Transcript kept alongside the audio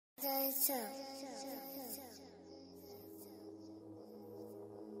And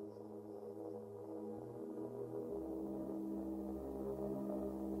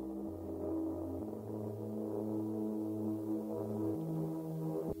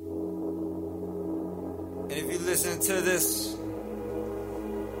if you listen to this,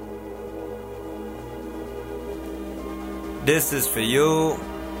 this is for you.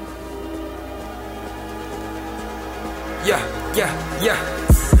 Yeah.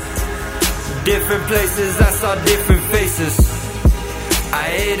 Different places, I saw different faces. I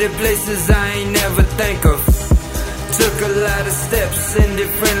hated places I ain't never think of. Took a lot of steps in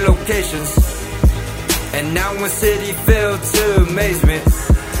different locations, and now one city fell to amazement.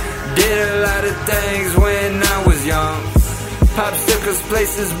 Did a lot of things when I was young. Popsicles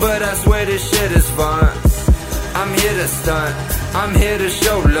places, but I swear this shit is fun. I'm here to stunt, I'm here to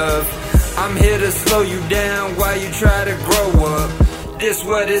show love. I'm here to slow you down while you try to grow up. This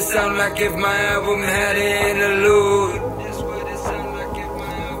what it sound like if my album had an interlude.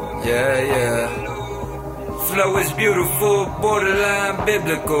 Yeah. Flow is beautiful, borderline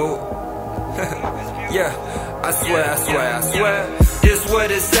biblical. Yeah, I swear. This what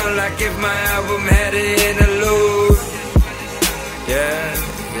it sound like if my album had an interlude. Yeah.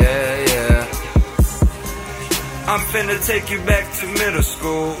 I'm finna take you back to middle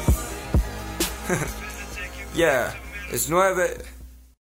school. Yeah, it's 9.